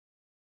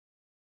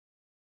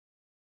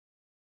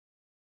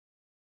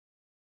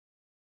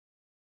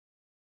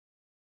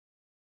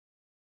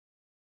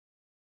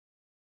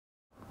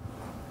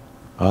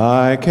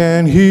I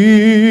can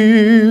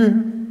hear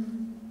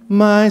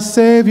my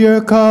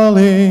Savior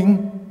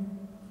calling.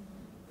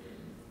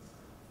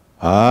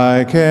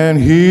 I can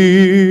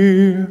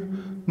hear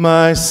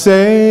my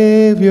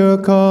Savior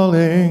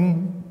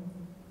calling.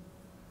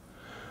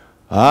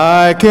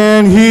 I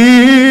can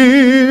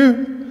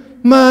hear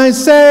my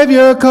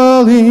Savior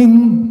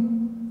calling.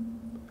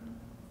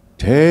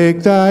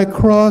 Take thy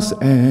cross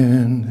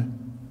and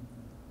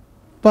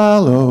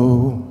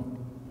follow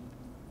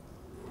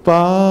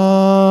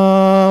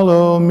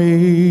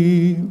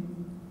me.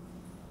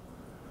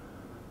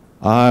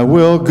 I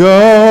will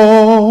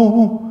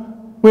go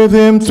with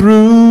him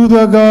through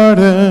the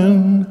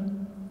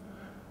garden.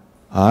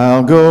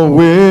 I'll go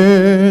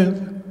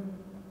with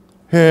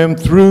him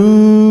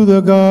through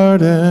the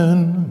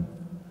garden.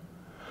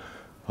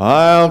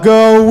 I'll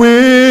go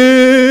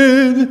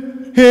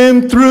with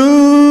him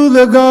through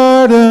the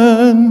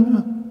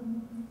garden.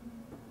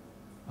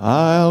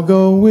 I'll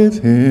go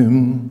with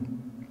him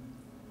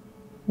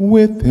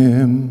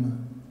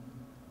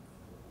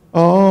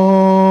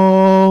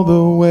all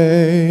the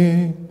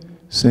way.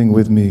 Sing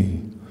with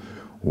me.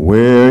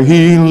 Where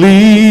he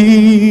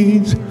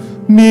leads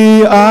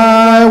me,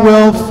 I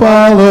will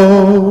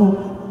follow.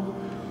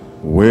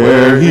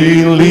 Where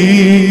he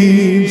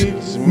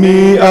leads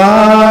me,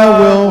 I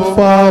will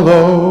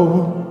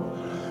follow.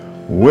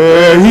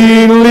 Where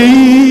he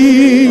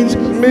leads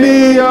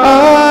me,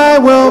 I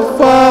will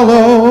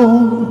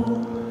follow.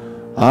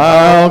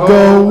 I'll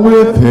go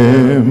with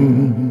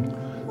him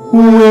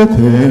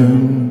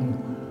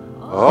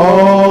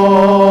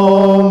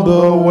all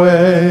the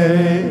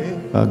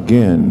way.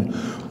 Again.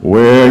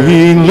 Where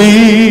he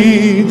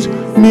leads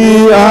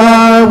me,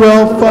 I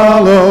will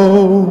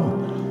follow.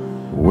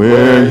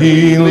 Where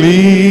he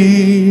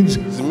leads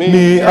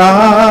me,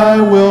 I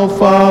will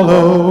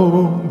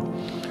follow.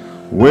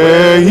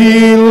 Where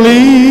he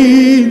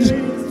leads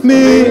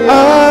me,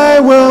 I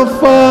will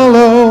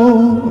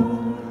follow.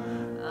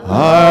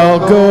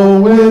 I'll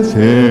go with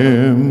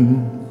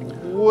him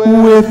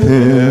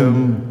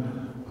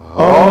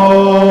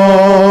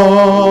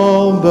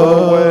all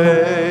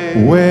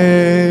the way.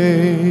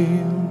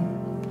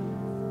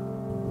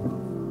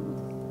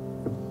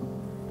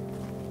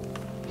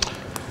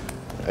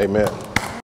 Amen.